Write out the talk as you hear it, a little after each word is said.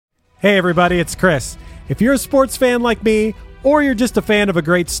Hey everybody, it's Chris. If you're a sports fan like me, or you're just a fan of a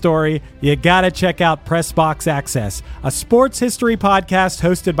great story, you gotta check out Pressbox Access, a sports history podcast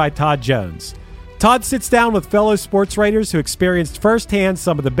hosted by Todd Jones. Todd sits down with fellow sports writers who experienced firsthand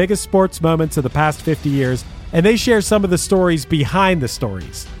some of the biggest sports moments of the past 50 years, and they share some of the stories behind the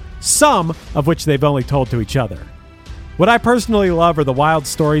stories, some of which they've only told to each other. What I personally love are the wild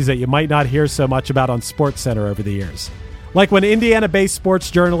stories that you might not hear so much about on SportsCenter over the years. Like when Indiana-based sports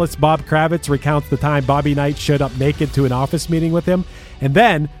journalist Bob Kravitz recounts the time Bobby Knight showed up naked to an office meeting with him and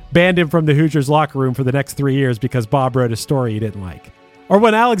then banned him from the Hoosiers locker room for the next 3 years because Bob wrote a story he didn't like. Or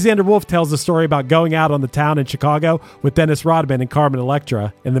when Alexander Wolf tells the story about going out on the town in Chicago with Dennis Rodman and Carmen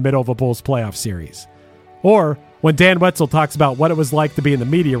Electra in the middle of a Bulls playoff series. Or when Dan Wetzel talks about what it was like to be in the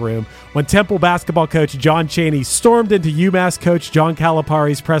media room when Temple basketball coach John Chaney stormed into UMass coach John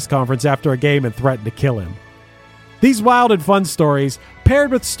Calipari's press conference after a game and threatened to kill him. These wild and fun stories,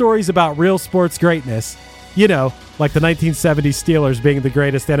 paired with stories about real sports greatness, you know, like the 1970s Steelers being the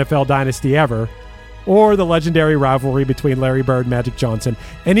greatest NFL dynasty ever, or the legendary rivalry between Larry Bird and Magic Johnson,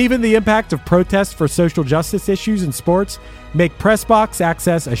 and even the impact of protests for social justice issues in sports, make Pressbox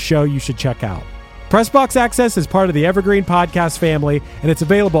Access a show you should check out. Pressbox Access is part of the Evergreen Podcast family, and it's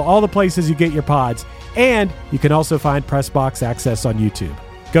available all the places you get your pods, and you can also find Pressbox Access on YouTube.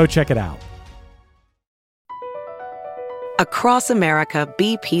 Go check it out. Across America,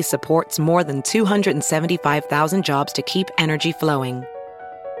 BP supports more than 275,000 jobs to keep energy flowing.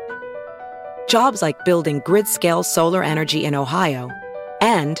 Jobs like building grid-scale solar energy in Ohio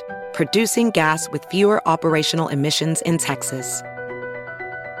and producing gas with fewer operational emissions in Texas.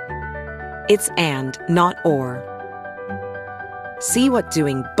 It's and, not or. See what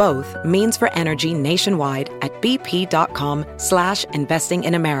doing both means for energy nationwide at bp.com/investing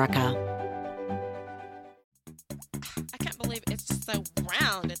in America. I can't believe it's just so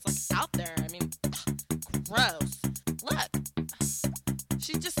round. It's like out there. I mean, gross. Look.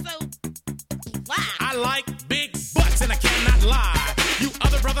 She's just so black. I like big butts and I cannot lie. You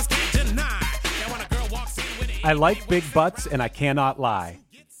other brothers can't deny that when a girl walks in with it. I like big butts and I cannot lie.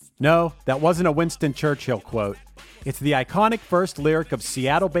 No, that wasn't a Winston Churchill quote. It's the iconic first lyric of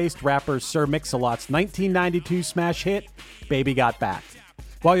Seattle-based rapper Sir Mix-a-Lot's 1992 smash hit, Baby Got Back.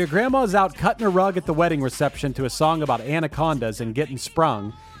 While your grandma's out cutting a rug at the wedding reception to a song about anacondas and getting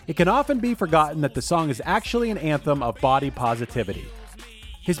sprung, it can often be forgotten that the song is actually an anthem of body positivity.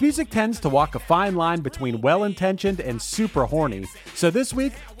 His music tends to walk a fine line between well-intentioned and super horny, so this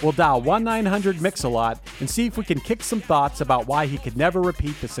week we'll dial 1-900-MIX-A-LOT and see if we can kick some thoughts about why he could never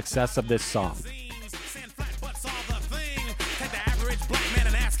repeat the success of this song.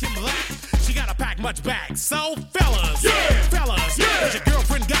 Much back. So fellas, does your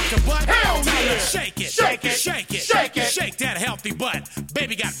girlfriend got your butt? Hell yeah. Shake it, shake it, shake it, shake it, shake that healthy butt.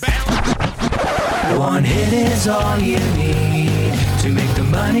 Baby got back. One hit is all you need to make the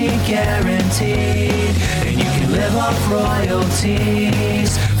money guaranteed, and you can live off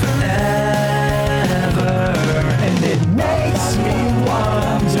royalties forever. And it makes me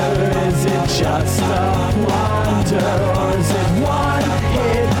wonder, is it just a wonder, or is it one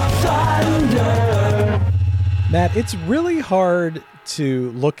hit thunder? Matt, it's really hard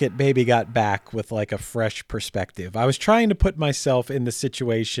to look at Baby Got Back with like a fresh perspective. I was trying to put myself in the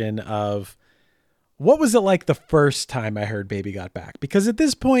situation of what was it like the first time I heard Baby Got Back? Because at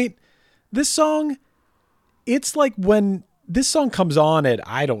this point, this song, it's like when this song comes on at,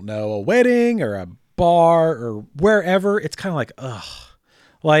 I don't know, a wedding or a bar or wherever, it's kind of like, ugh.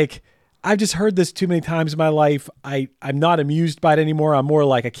 Like, I've just heard this too many times in my life. I'm not amused by it anymore. I'm more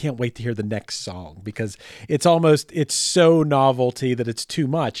like, I can't wait to hear the next song because it's so novelty that it's too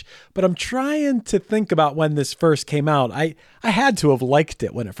much. But I'm trying to think about when this first came out. I had to have liked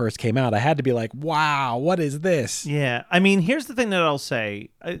it when it first came out. I had to be like, wow, what is this? Yeah. I mean, here's the thing that I'll say.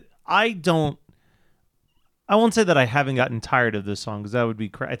 I won't say that I haven't gotten tired of this song because that would be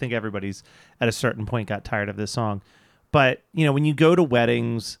I think everybody's at a certain point got tired of this song. But, you know, when you go to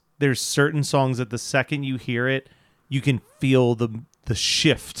weddings, there's certain songs that the second you hear it, you can feel the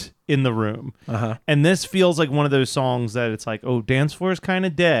shift in the room. Uh-huh. And this feels like one of those songs that it's like, oh, dance floor is kind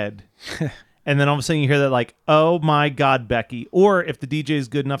of dead. And then all of a sudden you hear that like, oh my God, Becky. Or if the DJ is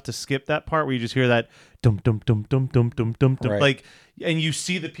good enough to skip that part where you just hear that dum dum dum dum dum dum dum dum, right. Like, and you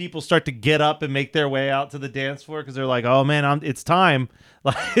see the people start to get up and make their way out to the dance floor because they're like, oh man, it's time.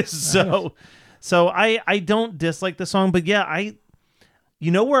 Like so I don't dislike the song, but yeah, you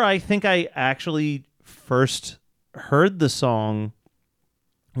know where I think I actually first heard the song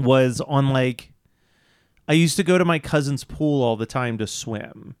was on like, I used to go to my cousin's pool all the time to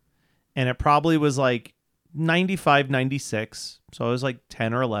swim. And it probably was like 95, 96. So I was like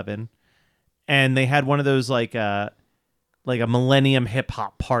 10 or 11. And they had one of those like a Millennium Hip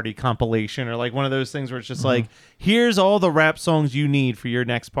Hop Party compilation, or like one of those things where it's just like, here's all the rap songs you need for your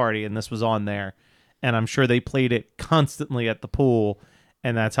next party. And this was on there. And I'm sure they played it constantly at the pool.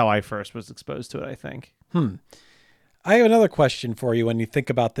 And that's how I first was exposed to it, I think. I have another question for you when you think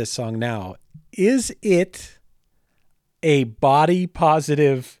about this song now. Is it a body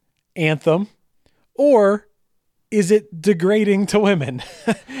positive anthem, or is it degrading to women?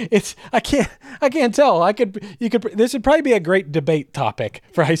 I can't tell. This would probably be a great debate topic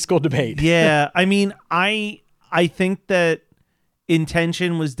for high school debate. Yeah. I mean, I think that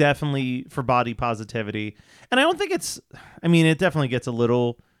intention was definitely for body positivity. And I don't think it definitely gets a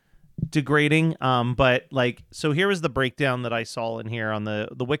little degrading. But like, so here is the breakdown that I saw in here on the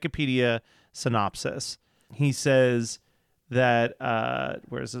Wikipedia synopsis. He says that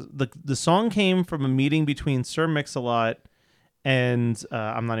the song came from a meeting between Sir Mix-a-Lot and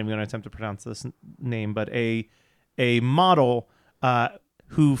I'm not even going to attempt to pronounce this name, but a model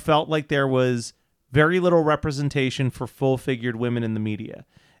who felt like there was very little representation for full-figured women in the media.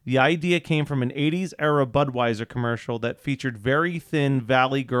 The idea came from an 80s era Budweiser commercial that featured very thin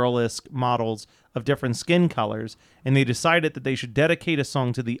Valley Girl-esque models of different skin colors, and they decided that they should dedicate a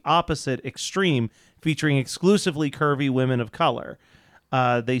song to the opposite extreme, featuring exclusively curvy women of color.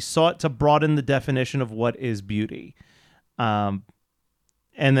 They sought to broaden the definition of what is beauty. And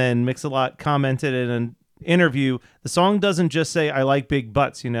then Mix-a-Lot commented in an interview, the song doesn't just say, I like big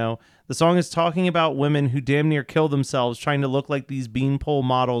butts, The song is talking about women who damn near kill themselves trying to look like these beanpole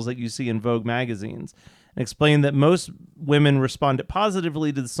models that you see in Vogue magazines, and explained that most women responded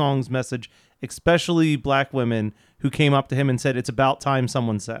positively to the song's message, especially black women who came up to him and said, it's about time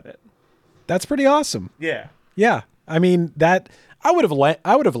someone said it. That's pretty awesome. Yeah. Yeah. I mean, that I would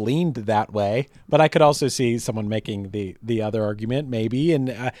have leaned that way, but I could also see someone making the other argument maybe.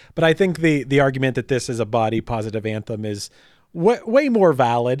 But I think the argument that this is a body positive anthem is way more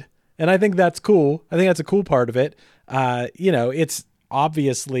valid. And I think that's cool. I think that's a cool part of it. It's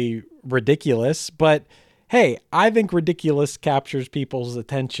obviously ridiculous, but hey, I think ridiculous captures people's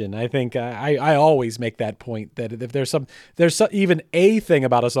attention. I think I always make that point that if there's even a thing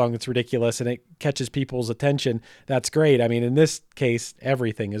about a song that's ridiculous and it catches people's attention, that's great. I mean, in this case,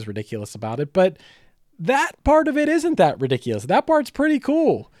 everything is ridiculous about it, but that part of it isn't that ridiculous. That part's pretty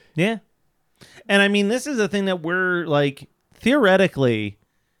cool. Yeah. And I mean, this is a thing that we're like, theoretically,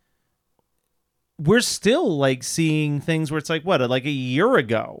 we're still like seeing things where it's like, what, like a year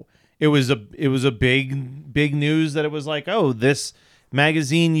ago, it was a big news that it was like, oh, this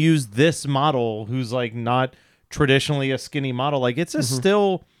magazine used this model who's like not traditionally a skinny model. Like it's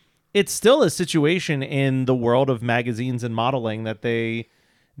still a situation in the world of magazines and modeling that they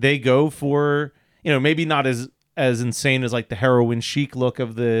go for, maybe not as insane as like the heroin chic look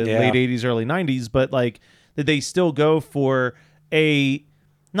of the late 80s, early 90s, but like that they still go for a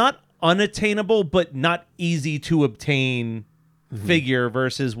not unattainable but not easy to obtain figure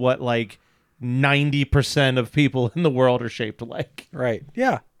versus what like 90% of people in the world are shaped like. Right.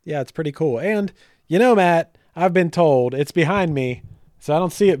 Yeah. Yeah, it's pretty cool. And Matt, I've been told, it's behind me, so I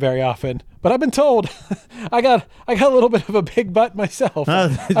don't see it very often, but I've been told I got a little bit of a big butt myself.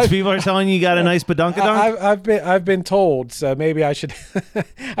 People are telling you got a nice badunkadunk? I've been told, so maybe I should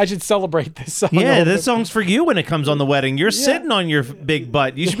I should celebrate this song. Yeah, this song's for you when it comes on the wedding. You're sitting on your big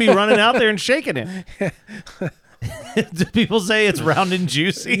butt. You should be running out there and shaking it. Do people say it's round and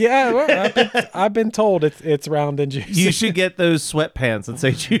juicy? Yeah, well, I've been told it's round and juicy. You should get those sweatpants and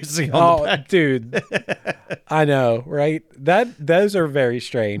say juicy on the back. Dude. I know, right? Those are very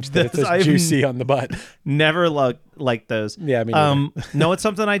strange that it says juicy on the butt. Never liked those. Yeah, I mean, know it's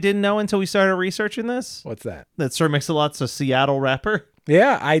something I didn't know until we started researching this? What's that? That Sir Mix-a-Lot's a Seattle rapper.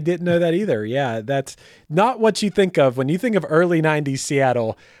 Yeah, I didn't know that either. Yeah, that's not what you think of when you think of early 90s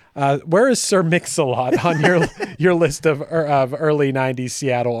Seattle. Where is Sir Mix-a-Lot on your list of early 90s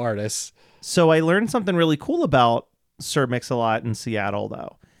Seattle artists? So I learned something really cool about Sir Mix-a-Lot in Seattle,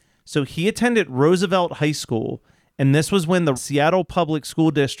 though. So he attended Roosevelt High School, and this was when the Seattle Public School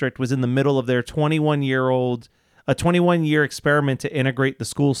District was in the middle of their 21-year experiment to integrate the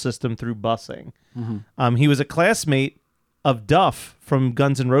school system through busing. Mm-hmm. He was a classmate of Duff from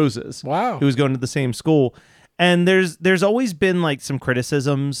Guns N' Roses. Wow. Who was going to the same school. And there's always been like some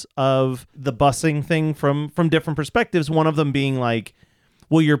criticisms of the busing thing from different perspectives. One of them being like,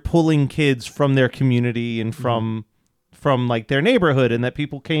 well, you're pulling kids from their community and from like their neighborhood, and that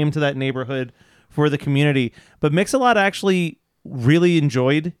people came to that neighborhood for the community. But Mix-a-Lot actually really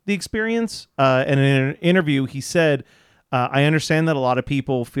enjoyed the experience. And in an interview, he said, I understand that a lot of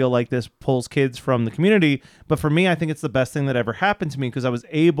people feel like this pulls kids from the community, but for me, I think it's the best thing that ever happened to me because I was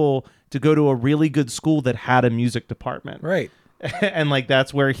able to go to a really good school that had a music department. Right. And like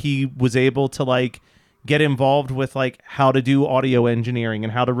that's where he was able to like get involved with like how to do audio engineering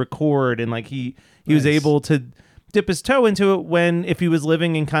and how to record, and like he was able to dip his toe into it when if he was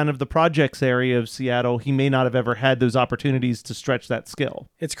living in kind of the projects area of Seattle, he may not have ever had those opportunities to stretch that skill.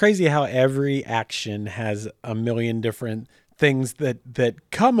 It's crazy how every action has a million different things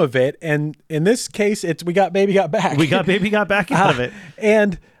that come of it, and in this case, it's we got Baby Got Back. We got Baby Got Back out of it.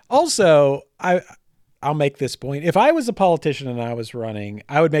 And also, I'll make this point. If I was a politician and I was running,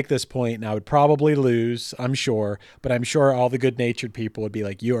 I would make this point and I would probably lose, I'm sure, but I'm sure all the good-natured people would be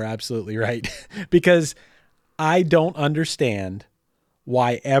like, you are absolutely right. Because I don't understand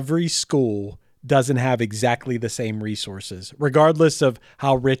why every school doesn't have exactly the same resources, regardless of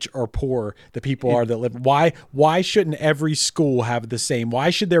how rich or poor the people are that live. Why shouldn't every school have the same? Why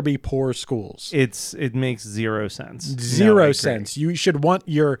should there be poor schools? It makes zero sense. Zero sense. You should want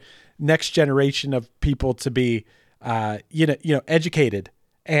your next generation of people to be, educated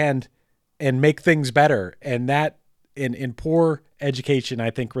and make things better. And that in poor education,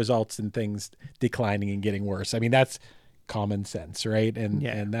 I think results in things declining and getting worse. I mean, that's common sense, right?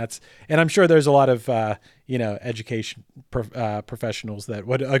 And I'm sure there's a lot of education professionals that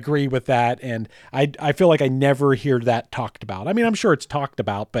would agree with that. And I feel like I never hear that talked about. I mean, I'm sure it's talked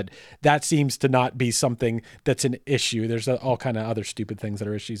about, but that seems to not be something that's an issue. There's all kind of other stupid things that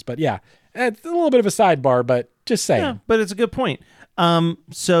are issues. But yeah, it's a little bit of a sidebar, but just saying. Yeah, but it's a good point.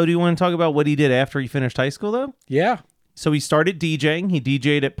 So do you want to talk about what he did after he finished high school, though? Yeah. So he started DJing. He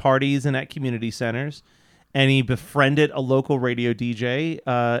DJ'd at parties and at community centers. And he befriended a local radio DJ.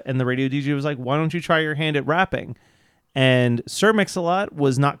 And the radio DJ was like, why don't you try your hand at rapping? And Sir Mix-a-Lot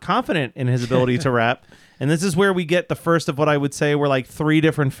was not confident in his ability to rap. And this is where we get the first of what I would say were like 3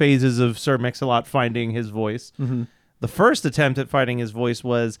 different phases of Sir Mix-a-Lot finding his voice. Mm-hmm. The first attempt at finding his voice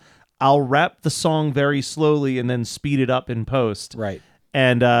was, I'll rap the song very slowly and then speed it up in post. Right.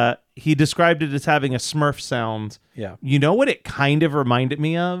 And he described it as having a Smurf sound. Yeah. You know what it kind of reminded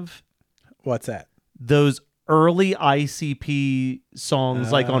me of? What's that? Those early ICP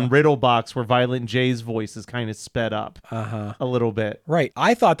songs like on Riddlebox where Violent J's voice is kind of sped up a little bit. Right.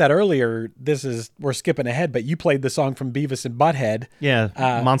 I thought that earlier, we're skipping ahead, but you played the song from Beavis and Butthead. Yeah,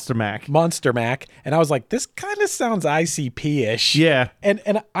 Monster Mac. Monster Mac. And I was like, this kind of sounds ICP-ish. Yeah.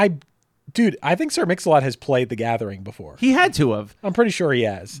 And I think Sir Mix-a-Lot has played The Gathering before. He had to have. I'm pretty sure he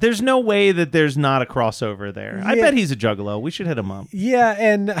has. There's no way that there's not a crossover there. Yeah. I bet he's a juggalo. We should hit him up. Yeah,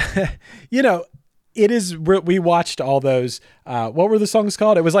 and it is. We watched all those. What were the songs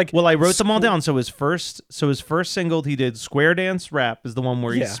called? It was like. Well, I wrote them all down. So his first single he did, Square Dance Rap, is the one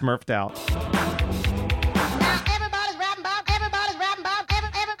where he smurfed out. Now everybody's rapping about.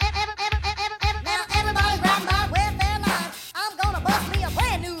 Now everybody's rapping about with their lines. I'm gonna bust me a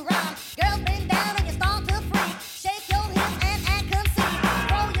brand new rhyme. Girls bend down and you start to freak. Shake your hips and act conceit.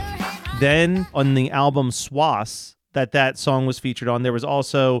 Throw your head high. Then on the album Swass, that song was featured on, there was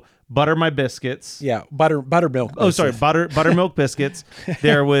also Butter My Biscuits. Yeah, buttermilk. Oh, sorry, Buttermilk Biscuits.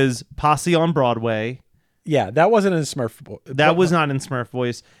 There was Posse on Broadway. Yeah, that wasn't in Smurf. That was not in Smurf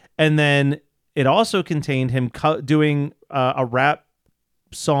voice. And then it also contained him doing a rap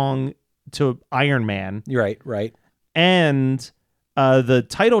song to Iron Man. Right. And the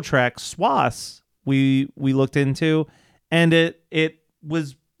title track Swass we looked into, and it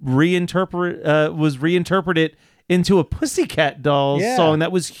was reinterpreted into a Pussycat Dolls song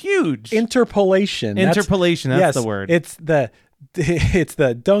that was huge. Interpolation. That's the word. It's the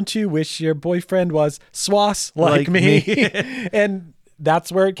don't you wish your boyfriend was swass like me? And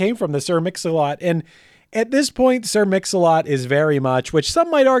that's where it came from, the Sir Mix-a-Lot. And at this point, Sir Mix-a-Lot is very much, which some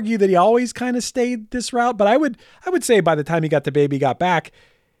might argue that he always kind of stayed this route, but I would say by the time he got to Baby Got Back,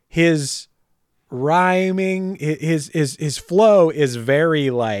 his rhyming, his flow is very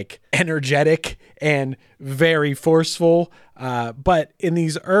like energetic and very forceful. But in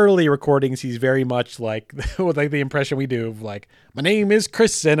these early recordings, he's very much like the impression we do of like, my name is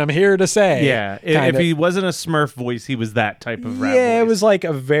Chris and I'm here to say. Yeah. If he wasn't a Smurf voice, he was that type of rap voice. It was like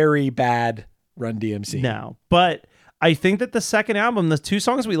a very bad Run DMC. No, but I think that the second album, the 2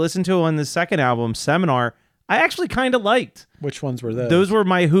 songs we listened to on the second album, Seminar, I actually kind of liked. Which ones were those? Those were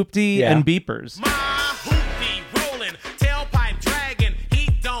My Hoopty and Beepers. My hoopty rolling, tailpipe dragging,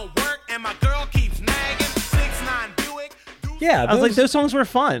 heat don't work, and my girl keeps nagging. 6'9" Buick. Yeah, I was like, those songs were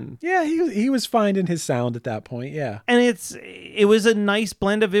fun. Yeah, he was finding his sound at that point. Yeah, and it was a nice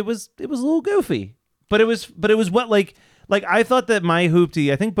blend of it was a little goofy, but it was what like I thought that My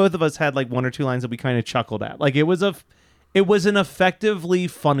Hoopty. I think both of us had like 1 or 2 lines that we kind of chuckled at. Like it was It was an effectively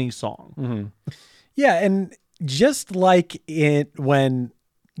funny song. Yeah, and just like when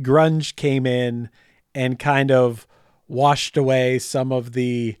grunge came in and kind of washed away some of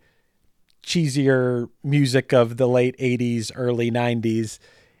the cheesier music of the late 80s, early 90s,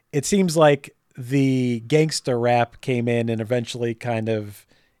 it seems like the gangster rap came in and eventually kind of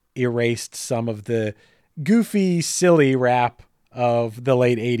erased some of the goofy, silly rap of the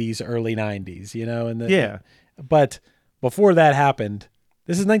late 80s, early 90s, you know? Yeah. But before that happened,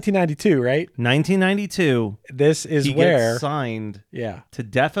 this is 1992, right? 1992. This is He where... gets signed Yeah. to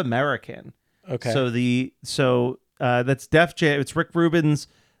Def American. Okay. So that's Def Jam. It's Rick Rubin's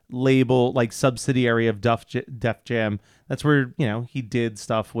label, like subsidiary of Def Jam. That's where, you know, he did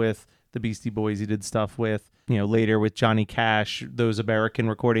stuff with the Beastie Boys. He did stuff with, you know, later with Johnny Cash, those American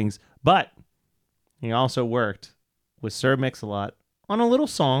recordings. But he also worked with Sir Mix-a-Lot on a little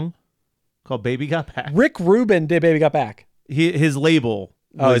song called Baby Got Back. Rick Rubin did Baby Got Back. His label.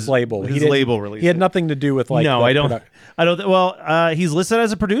 His label. His label release. He had nothing to do with like. No, the I don't. product. I don't. Well, he's listed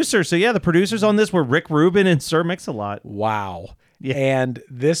as a producer. So yeah, the producers on this were Rick Rubin and Sir Mix-a-Lot. Wow. Yeah. And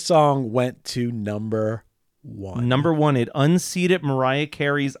this song went to number 1. Number 1, it unseated Mariah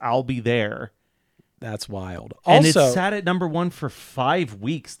Carey's "I'll Be There," That's wild. and Also, it sat at number 1 for 5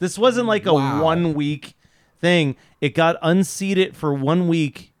 weeks. This wasn't like a Wow. 1 week thing. It got unseated for 1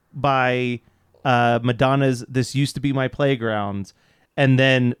 week by Madonna's "This Used to Be My Playground." And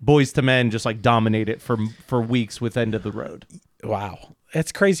then Boyz II Men just like dominated for weeks with "End of the Road," wow.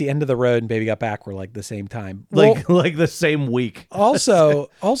 It's crazy. End of the Road and Baby Got Back were like the same time. like Well, like the same week. also,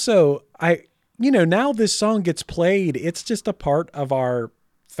 now this song gets played. It's just a part of our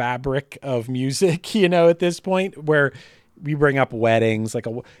fabric of music, at this point where we bring up weddings. Like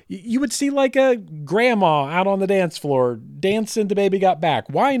you would see like a grandma out on the dance floor dancing to Baby Got Back.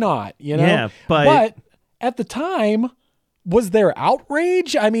 Why not? Yeah, but at the time, was there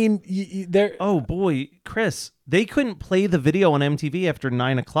outrage? I mean, there. Oh boy, Chris, they couldn't play the video on MTV after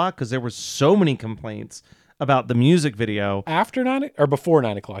 9 o'clock because there were so many complaints about the music video. After 9 or before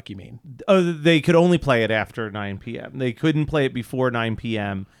 9 o'clock, you mean? Oh, they could only play it after 9 p.m. They couldn't play it before 9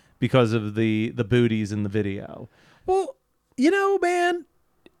 p.m. because of the booties in the video. Well, man,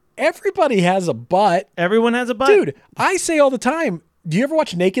 everybody has a butt. Everyone has a butt. Dude, I say all the time, do you ever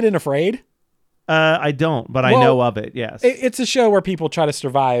watch Naked and Afraid? I don't, but I know of it, yes. It's a show where people try to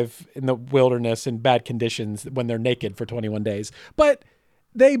survive in the wilderness in bad conditions when they're naked for 21 days. But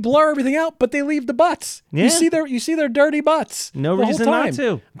they blur everything out, but they leave the butts. Yeah. You see their dirty butts. No the whole reason time. not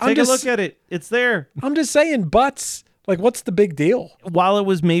to. I'm Take a just- look at it. It's there. I'm just saying, butts. Like, what's the big deal? While it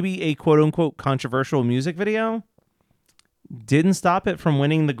was maybe a quote-unquote controversial music video, didn't stop it from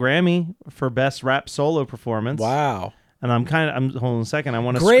winning the Grammy for Best Rap Solo Performance. Wow. And I'm hold on a second. I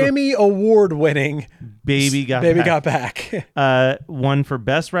want to Grammy award winning Baby Got Baby Back. Got Back. Won for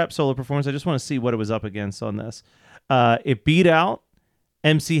Best Rap Solo Performance. I just want to see what it was up against on this. It beat out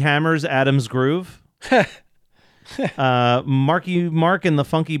MC Hammer's Adam's Groove. Marky Mark and the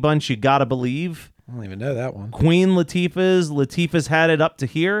Funky Bunch, You Gotta Believe. I don't even know that one. Queen Latifah's Had It Up to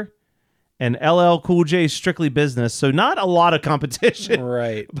Here. And LL Cool J's Strictly Business. So not a lot of competition.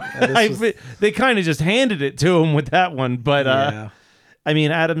 Right. Yeah, this was- They kind of just handed it to him with that one. But yeah. I mean,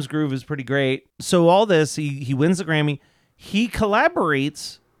 Adam's Groove is pretty great. So all this, he wins the Grammy. He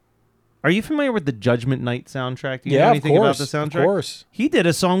collaborates. Are you familiar with the Judgment Night soundtrack? Do you know anything about the soundtrack? Of course. He did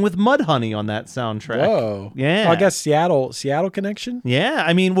a song with Mudhoney on that soundtrack. Whoa. Yeah. Oh, I guess Seattle connection? Yeah.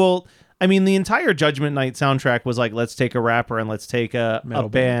 I mean, the entire Judgment Night soundtrack was like, let's take a rapper and let's take a Metal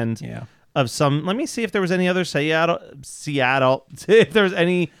band. Yeah. Of some, let me see if there was any other Seattle, if there's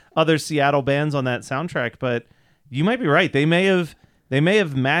any other Seattle bands on that soundtrack. But you might be right. They may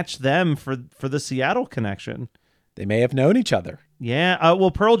have matched them for the Seattle connection. They may have known each other. Yeah.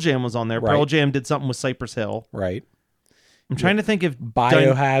 Well, Pearl Jam was on there. Right. Pearl Jam did something with Cypress Hill. Right. I'm trying to think if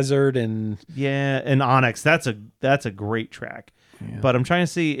Biohazard and and Onyx. That's a great track. Yeah. But I'm trying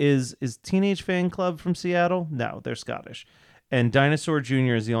to see is Teenage Fan Club from Seattle? No, they're Scottish. And Dinosaur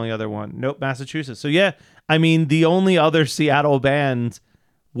Jr. is the only other one. Nope, Massachusetts. So yeah, I mean, the only other Seattle band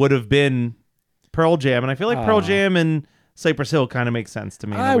would have been Pearl Jam, and I feel like Pearl Jam and Cypress Hill kind of makes sense to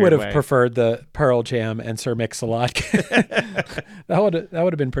me. I would have preferred the Pearl Jam and Sir Mix-a-Lot. that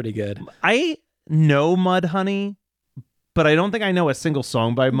would have been pretty good. I know Mudhoney, but I don't think I know a single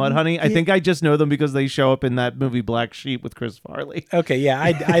song by Mudhoney. I think I just know them because they show up in that movie Black Sheep with Chris Farley. Okay, yeah,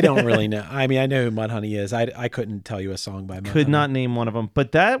 I don't really know. I mean, I know who Mudhoney is. I couldn't tell you a song by Mudhoney. Could not name one of them.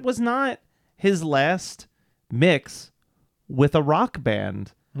 But that was not his last mix with a rock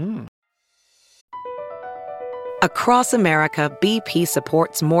band. Across America, BP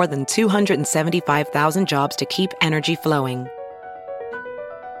supports more than 275,000 jobs to keep energy flowing.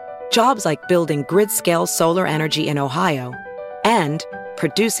 Jobs like building grid-scale solar energy in Ohio and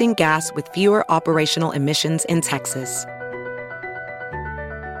producing gas with fewer operational emissions in Texas.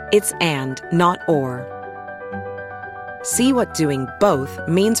 It's and, not or. See what doing both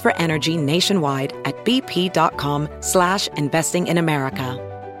means for energy nationwide at bp.com/investing in America.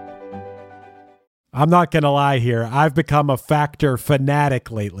 I'm not going to lie here. I've become a Factor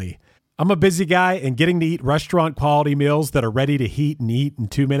fanatic lately. I'm a busy guy, and getting to eat restaurant-quality meals that are ready to heat and eat in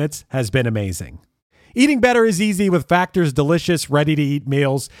 2 minutes has been amazing. Eating better is easy with Factor's delicious, ready-to-eat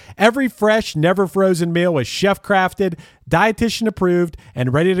meals. Every fresh, never-frozen meal is chef-crafted, dietitian-approved,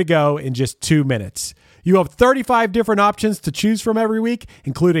 and ready to go in just 2 minutes. You have 35 different options to choose from every week,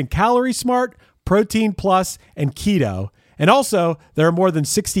 including Calorie Smart, Protein Plus, and Keto. And also, there are more than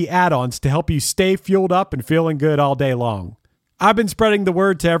 60 add-ons to help you stay fueled up and feeling good all day long. I've been spreading the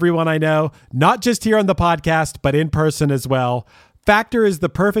word to everyone I know, not just here on the podcast, but in person as well. Factor is the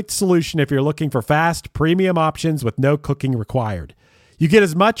perfect solution if you're looking for fast, premium options with no cooking required. You get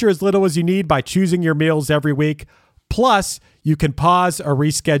as much or as little as you need by choosing your meals every week. Plus, you can pause or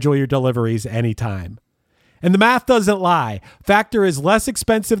reschedule your deliveries anytime. And the math doesn't lie. Factor is less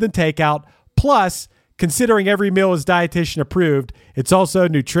expensive than takeout. Plus, considering every meal is dietitian approved, it's also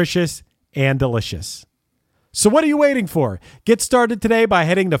nutritious and delicious. So what are you waiting for? Get started today by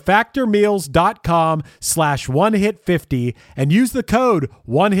heading to factormeals.com/onehit50 and use the code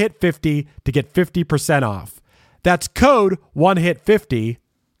onehit50 to get 50% off. That's code onehit50,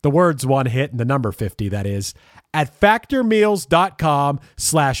 the words one hit and the number 50, that is, at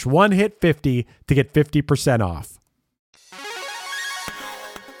factormeals.com/onehit50 to get 50% off.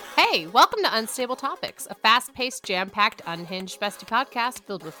 Hey, welcome to Unstable Topics, a fast-paced, jam-packed, unhinged bestie podcast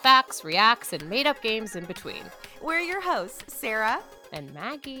filled with facts, reacts, and made-up games in between. We're your hosts, Sarah And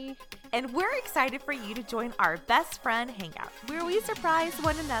Maggie. and we're excited for you to join our best friend hangout, where we surprise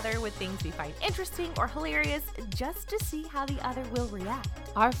one another with things we find interesting or hilarious just to see how the other will react.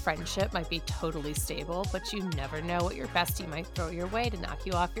 Our friendship might be totally stable, but you never know what your bestie might throw your way to knock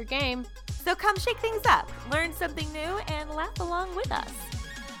you off your game. So come shake things up, learn something new, and laugh along with us.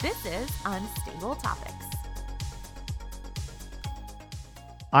 This is Unstable Topics.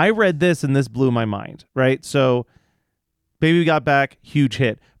 I read this and this blew my mind, right? So Baby Got Back, huge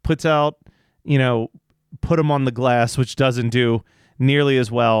hit. Puts out, Put 'Em on the Glass, which doesn't do nearly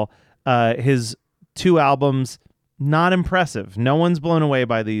as well. His 2 albums, not impressive. No one's blown away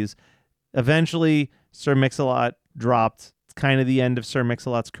by these. Eventually, Sir Mix-a-Lot dropped. It's kind of the end of Sir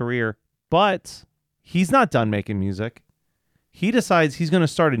Mix-a-Lot's career. But he's not done making music. He decides he's going to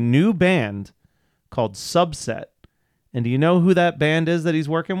start a new band called Subset. And do you know who that band is that he's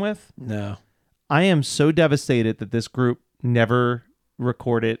working with? No. I am so devastated that this group never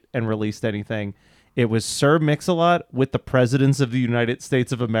recorded and released anything. It was Sir Mix-a-Lot with the presidents of the United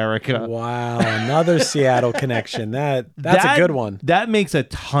States of America. Wow, another Seattle connection. That's a good one. That makes a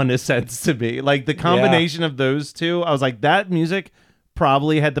ton of sense to me. Like the combination of those two, I was like, that music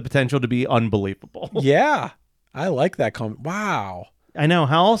probably had the potential to be unbelievable. Yeah, I like that comment. Wow. I know.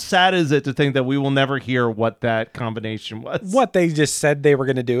 How sad is it to think that we will never hear what that combination was? What, they just said they were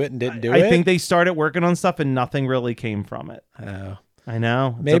going to do it and didn't do it? I think they started working on stuff and nothing really came from it. Oh. I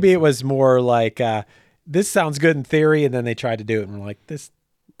know. Maybe it was more like, this sounds good in theory, and then they tried to do it and were like, this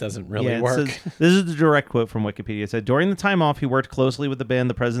doesn't really work. This is the direct quote from Wikipedia. It said, during the time off, he worked closely with the band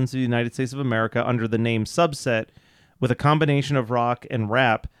The Presidents of the United States of America under the name Subset with a combination of rock and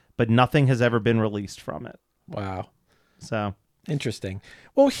rap, but nothing has ever been released from it. Wow. So interesting.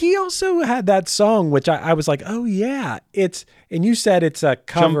 Well, he also had that song, which I was like, oh yeah, and you said it's a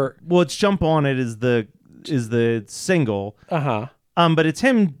cover. It's Jump On It is the single. Uh-huh. But it's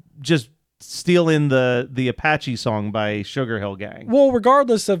him just stealing the Apache song by Sugar Hill Gang. Well,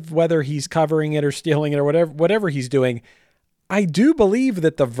 regardless of whether he's covering it or stealing it or whatever he's doing, I do believe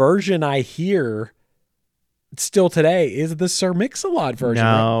that the version I hear still today is the Sir Mix-a-Lot version.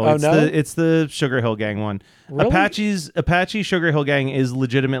 No, right? It's the Sugar Hill Gang one. Really? Apache Sugar Hill Gang is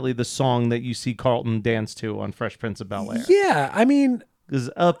legitimately the song that you see Carlton dance to on Fresh Prince of Bel-Air. Yeah, I mean, because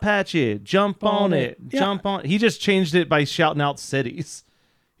Apache, jump on it, jump on. He just changed it by shouting out cities.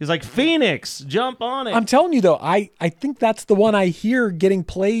 He's like, Phoenix, jump on it. I'm telling you though, I think that's the one I hear getting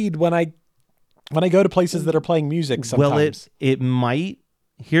played when I go to places that are playing music sometimes. Well, it might.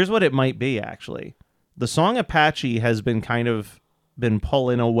 Here's what it might be actually. The song Apache has been kind of been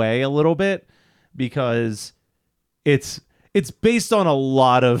pulling away a little bit because it's based on a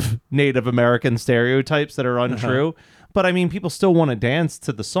lot of Native American stereotypes that are untrue. Uh-huh. But I mean, people still want to dance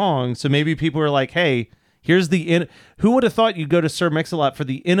to the song. So maybe people are like, hey, Here's who would have thought you'd go to Sir Mix-a-Lot for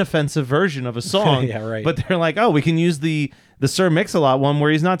the inoffensive version of a song? Yeah, right. But they're like, oh, we can use the Sir Mix-a-Lot one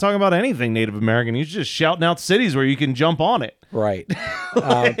where he's not talking about anything Native American. He's just shouting out cities where you can jump on it. Right.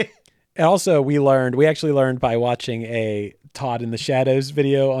 And also, we actually learned by watching a Todd in the Shadows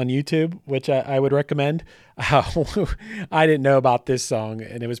video on YouTube, which I would recommend. I didn't know about this song,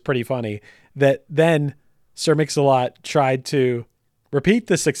 and it was pretty funny. That then Sir Mix-a-Lot tried to repeat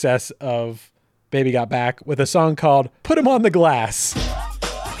the success of Baby Got Back with a song called Put 'Em on the Glass.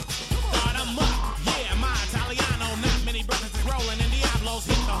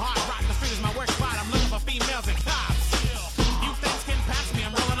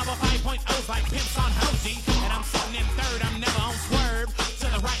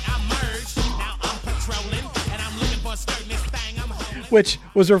 Which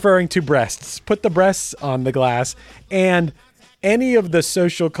was referring to breasts. Put the breasts on the glass. And any of the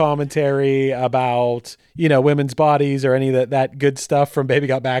social commentary about, women's bodies or any of that good stuff from Baby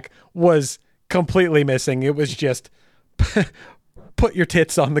Got Back was completely missing. It was just put your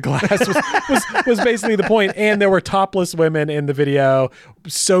tits on the glass was basically the point. And there were topless women in the video,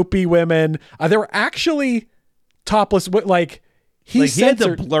 soapy women. There were actually topless, he had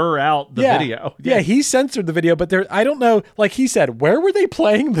to blur out the video. Yeah, he censored the video, but I don't know, like he said, where were they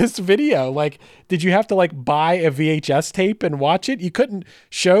playing this video? Like, did you have to buy a VHS tape and watch it? You couldn't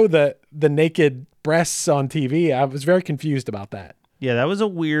show the naked breasts on TV. I was very confused about that. Yeah, that was a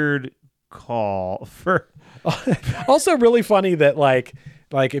weird call for. Also really funny that like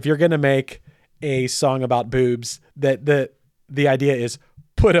if you're going to make a song about boobs, that the idea is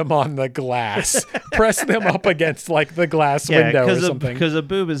put them on the glass, press them up against the glass window or something. Because a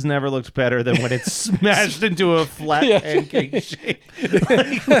boob has never looked better than when it's smashed into a flat pancake shape.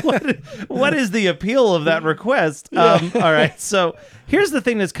 What is the appeal of that request? All right. So here's the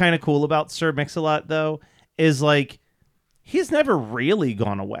thing that's kind of cool about Sir Mix-a-Lot, though, is he's never really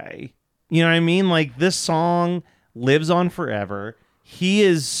gone away. You know what I mean? This song lives on forever. He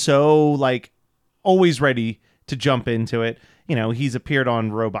is so always ready to jump into it. He's appeared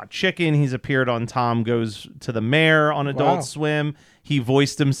on Robot Chicken. He's appeared on Tom Goes to the Mayor on Adult Swim. He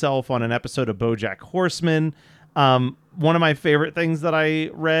voiced himself on an episode of BoJack Horseman. One of my favorite things that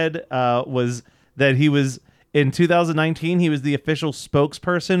I read was that he was, in 2019, he was the official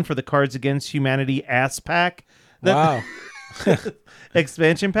spokesperson for the Cards Against Humanity ass pack. Wow.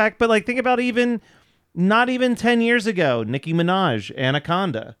 Expansion pack. But think about not even 10 years ago, Nicki Minaj,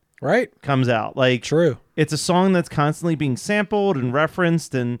 Anaconda. Right. Comes out. True. It's a song that's constantly being sampled and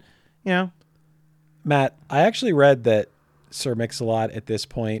referenced and, Matt, I actually read that Sir Mix-a-Lot at this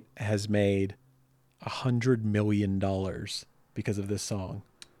point has made $100 million because of this song.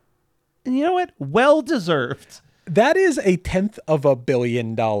 And you know what? Well deserved. That is $1/10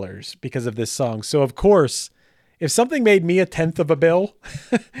 billion because of this song. So, of course, if something made me $1/10 billion,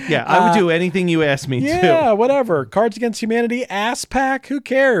 yeah, I would do anything you asked me to. Yeah, whatever. Cards Against Humanity, ass pack, who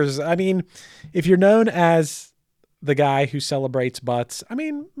cares? I mean, if you're known as the guy who celebrates butts, I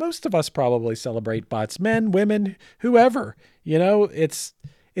mean, most of us probably celebrate butts, men, women, whoever. It's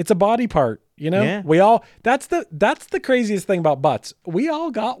a body part. Yeah. We all. That's the craziest thing about butts. We all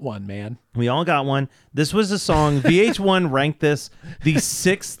got one, man. We all got one. This was a song. VH1 ranked this the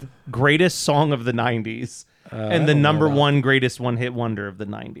 6th greatest song of the 90s. And the number one greatest one-hit wonder of the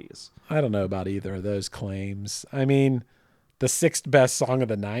 90s. I don't know about either of those claims. I mean, the 6th best song of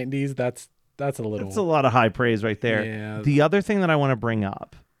the 90s, that's a little... That's a lot of high praise right there. Yeah. The other thing that I want to bring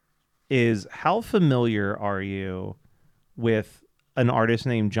up is how familiar are you with an artist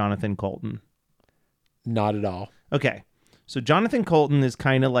named Jonathan Coulton? Not at all. Okay. So Jonathan Coulton is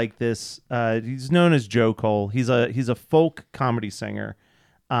kind of like this... he's known as Joe Cole. He's a folk comedy singer.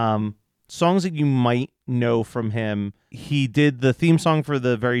 Songs that you might know from him. He did the theme song for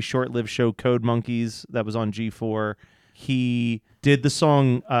the very short-lived show Code Monkeys that was on G4. He did the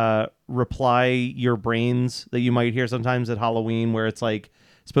song Reply Your Brains that you might hear sometimes at Halloween, where it's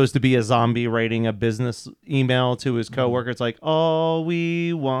supposed to be a zombie writing a business email to his coworker. It's all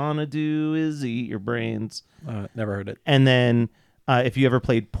we want to do is eat your brains. Never heard it. And then if you ever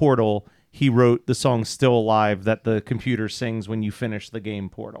played Portal, he wrote the song Still Alive that the computer sings when you finish the game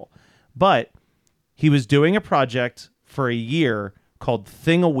Portal. But he was doing a project for a year called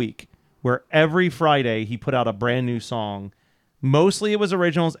Thing a Week, where every Friday he put out a brand new song. Mostly it was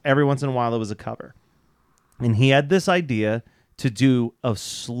originals. Every once in a while it was a cover. And he had this idea to do a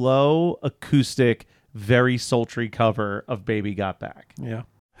slow, acoustic, very sultry cover of Baby Got Back. Yeah.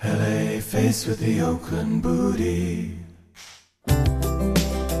 LA face with the Oakland booty.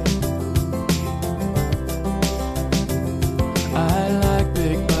 I like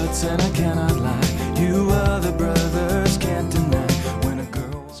big butts and I cannot lie. You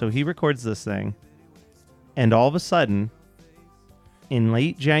So he records this thing, and all of a sudden, in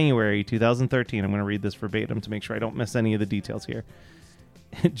late January 2013, I'm going to read this verbatim to make sure I don't miss any of the details here.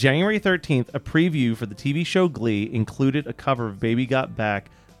 January 13th, a preview for the TV show Glee included a cover of Baby Got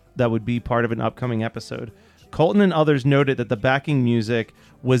Back that would be part of an upcoming episode. Colton and others noted that the backing music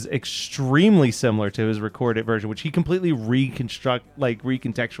was extremely similar to his recorded version, which he completely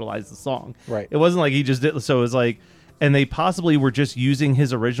recontextualized the song. Right. It wasn't like he just did, so it was like, and they possibly were just using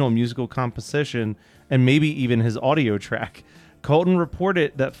his original musical composition and maybe even his audio track. Colton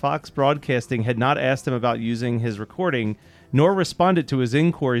reported that Fox Broadcasting had not asked him about using his recording, nor responded to his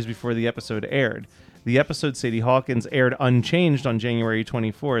inquiries before the episode aired. The episode, Sadie Hawkins, aired unchanged on January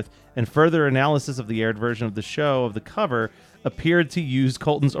 24th, and further analysis of the aired version of the show of the cover appeared to use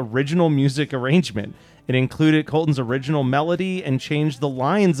Colton's original music arrangement. It included Colton's original melody and changed the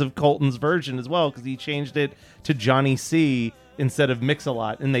lines of Colton's version as well, because he changed it to Johnny C instead of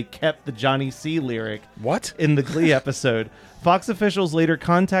Mix-a-Lot, and they kept the Johnny C lyric in the Glee episode. Fox officials later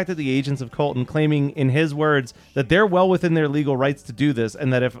contacted the agents of Colton, claiming, in his words, that they're well within their legal rights to do this,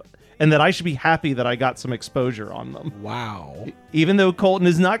 and that I should be happy that I got some exposure on them. Wow. Even though Colton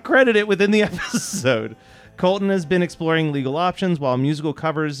is not credited within the episode. Colton has been exploring legal options. While musical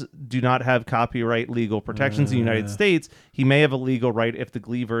covers do not have copyright legal protections in the United States, he may have a legal right if the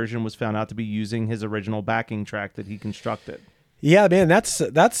Glee version was found out to be using his original backing track that he constructed. Yeah, man, that's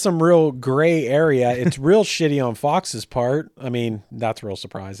some real gray area. It's real shitty on Fox's part. I mean, that's real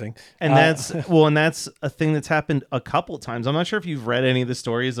surprising. And that's a thing that's happened a couple times. I'm not sure if you've read any of the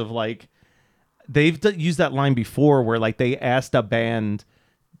stories of like they've used that line before where like they asked a band,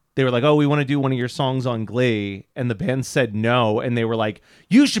 they were like, "Oh, we want to do one of your songs on Glee," and the band said no, and they were like,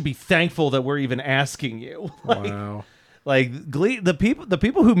 "You should be thankful that we're even asking you." Wow. Like Glee, the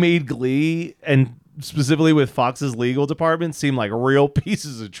people who made Glee and specifically with Fox's legal department seem like real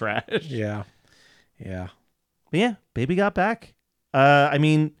pieces of trash. Yeah. Yeah. But yeah, Baby Got Back. I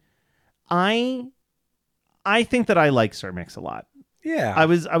mean, I think that I like Sir Mix-a-Lot. Yeah. I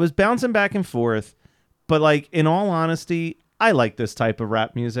was bouncing back and forth, but like in all honesty, I like this type of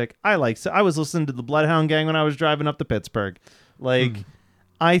rap music. I was listening to the Bloodhound Gang when I was driving up to Pittsburgh. Like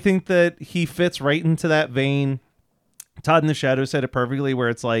I think that he fits right into that vein. Todd in the Shadow said it perfectly, where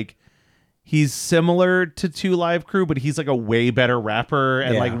it's like he's similar to 2 Live Crew, but he's like a way better rapper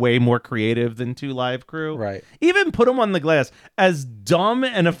and like way more creative than 2 Live Crew. Right. Even Put 'Em on the Glass, as dumb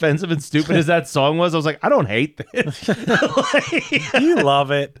and offensive and stupid as that song was, I was like, I don't hate this. You love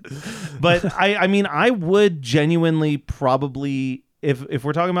it. But I mean, I would genuinely probably, if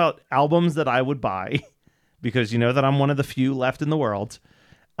we're talking about albums that I would buy, because you know that I'm one of the few left in the world,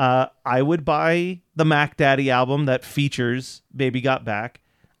 I would buy the Mac Daddy album that features Baby Got Back.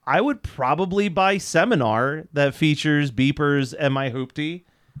 I would probably buy Seminar that features Beepers and My Hoopty.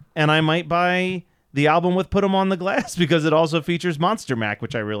 And I might buy the album with Put 'Em on the Glass because it also features Monster Mac,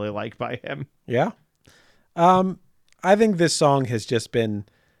 which I really like by him. Yeah. I think this song has just been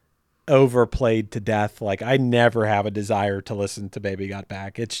overplayed to death. Like, I never have a desire to listen to Baby Got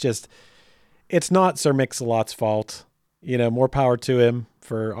Back. It's not Sir Mix-a-Lot's fault. You know, more power to him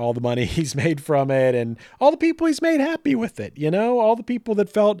for all the money he's made from it and all the people he's made happy with it. You know, all the people that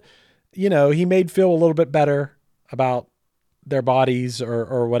felt, you know, he made feel a little bit better about their bodies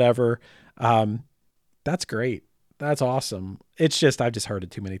or whatever. That's great. That's awesome. It's just, I've just heard it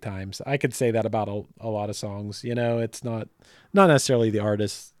too many times. I could say that about a lot of songs, you know, it's not necessarily the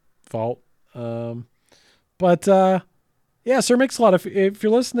artist's fault. But yeah, Sir Mix-a-Lot, if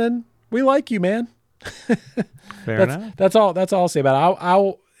you're listening, we like you, man. Fair enough. That's all I'll say about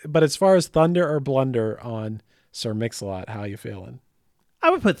it. But as far as Thunder or Blunder on Sir Mix-a-Lot, how you feeling? I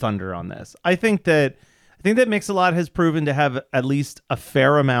would put Thunder on this. I think that Mix-a-Lot has proven to have at least a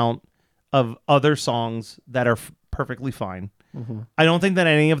fair amount of other songs that are perfectly fine. Mm-hmm. I don't think that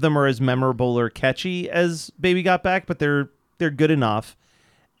any of them are as memorable or catchy as Baby Got Back, but they're good enough.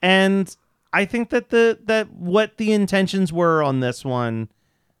 And I think that what the intentions were on this one,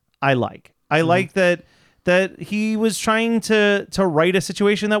 I like. I like that he was trying to write a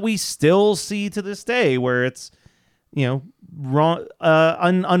situation that we still see to this day, where it's, you know, wrong,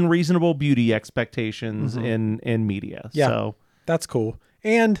 unreasonable beauty expectations in media. Yeah, so that's cool.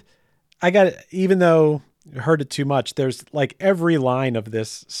 And even though I heard it too much, there's like every line of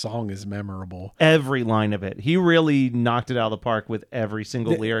this song is memorable. Every line of it. He really knocked it out of the park with every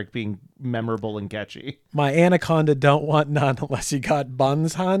single lyric being memorable and catchy. My anaconda don't want none unless you got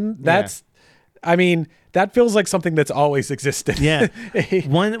buns, hun. I mean, that feels like something that's always existed. Yeah.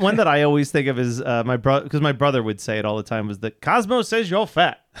 One that I always think of is my brother, because my brother would say it all the time, was that Cosmo says you're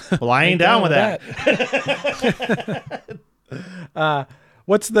fat. Well, I ain't down with that.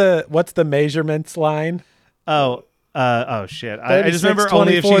 What's the measurements line? Oh shit! I just remember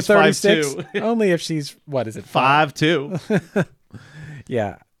only if she's 5'2". Only if she's, what is it? 5'2".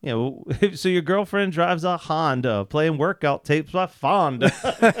 Yeah. Yeah. Well, so your girlfriend drives a Honda, playing workout tapes by Fonda.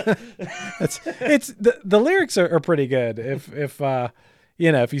 It's the lyrics are pretty good. If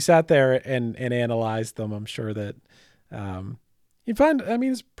you sat there and analyzed them, I'm sure that you'd find. I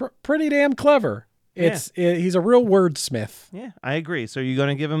mean, it's pretty damn clever. He's a real wordsmith. Yeah, I agree. So are you going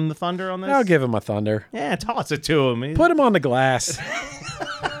to give him the thunder on this? I'll give him a thunder. Yeah, toss it to him. Put him on the glass.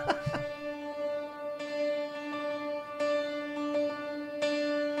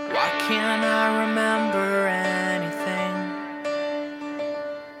 Why can't I remember anything?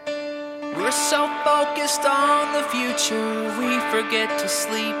 We're so focused on the future, we forget to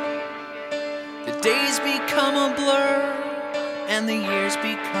sleep. The days become a blur, and the years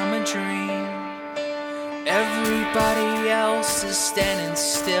become a dream. Everybody else is standing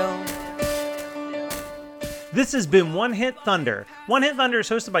still. This has been One Hit Thunder. One Hit Thunder is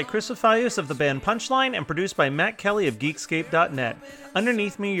hosted by Chris Falios of the band Punchline and produced by Matt Kelly of Geekscape.net.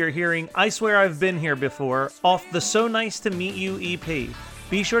 Underneath me, you're hearing I Swear I've Been Here Before off the So Nice to Meet You EP.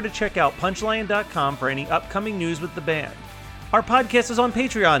 Be sure to check out punchline.com for any upcoming news with the band. Our podcast is on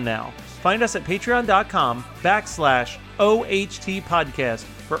Patreon now. Find us at patreon.com/OHT podcast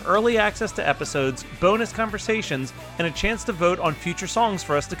for early access to episodes, bonus conversations, and a chance to vote on future songs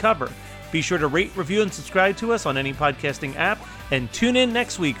for us to cover. Be sure to rate, review, and subscribe to us on any podcasting app, and tune in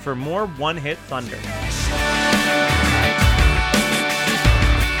next week for more One Hit Thunder. The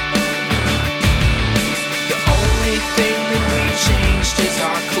only thing that we changed is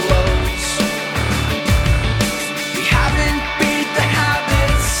our clothes. We haven't beat the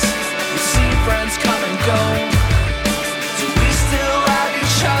habits. We've seen friends come and go. Do we still have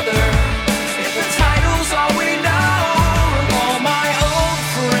each other? If the title's all we know, all my old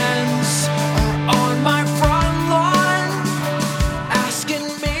friends are on my front lawn asking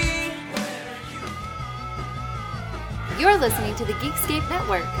me. You're listening to the Geekscape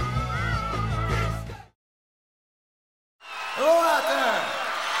Network. Hello out there.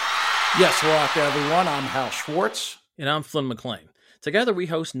 Yes, hello out there, everyone. I'm Hal Schwartz. And I'm Flynn McLean. Together we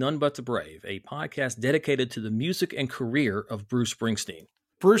host None But the Brave, a podcast dedicated to the music and career of Bruce Springsteen.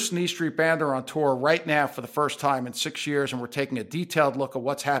 Bruce and E Street Band are on tour right now for the first time in 6 years, and we're taking a detailed look at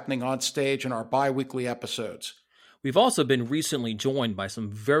what's happening on stage in our bi-weekly episodes. We've also been recently joined by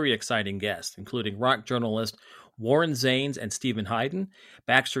some very exciting guests, including rock journalist Warren Zanes and Stephen Hayden,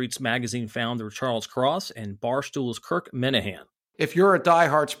 Backstreet's Magazine founder Charles Cross, and Barstool's Kirk Minahan. If you're a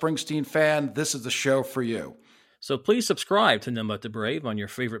diehard Springsteen fan, this is the show for you. So please subscribe to None But the Brave on your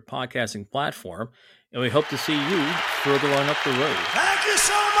favorite podcasting platform, and we hope to see you further on up the road. Thank you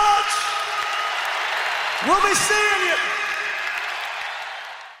so much. We'll be seeing you.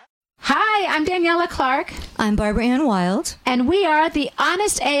 Hi, I'm Daniela Clark. I'm Barbara Ann Wild. And we are the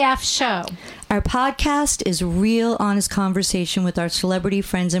Honest AF Show. Our podcast is real, honest conversation with our celebrity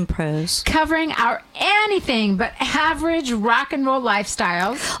friends and pros. Covering our anything but average rock and roll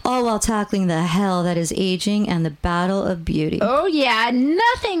lifestyles. All while tackling the hell that is aging and the battle of beauty. Oh yeah,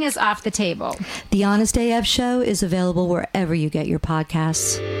 nothing is off the table. The Honest AF Show is available wherever you get your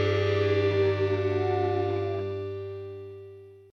podcasts.